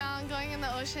swimming in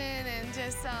the ocean and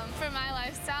just for my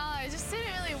lifestyle, it just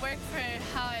didn't really work for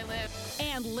how I live.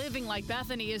 And living like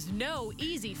Bethany is no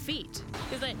easy feat.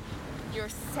 He's like, you're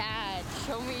sad.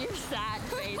 Show me your sad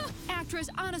face. Actress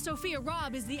AnnaSophia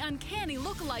Robb is the uncanny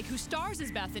lookalike who stars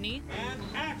as Bethany And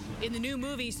action. in the new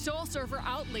movie Soul Surfer,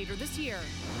 out later this year.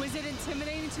 Was it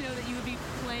intimidating to know that you would be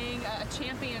playing a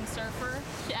champion surfer?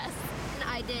 Yes.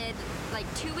 I did like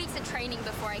 2 weeks of training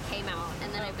before I came out,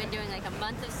 and then I've been doing like a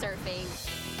month of surfing.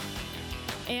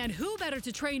 And who better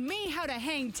to train me how to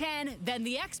hang 10 than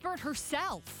the expert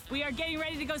herself? We are getting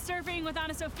ready to go surfing with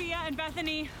AnnaSophia and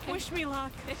Bethany. Wish me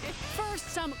luck. First,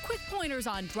 some quick pointers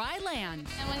on dry land.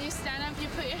 And when you stand up, you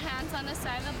put your hands on the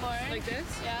side of the board. Like this?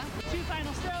 Yeah. 2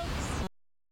 final strokes.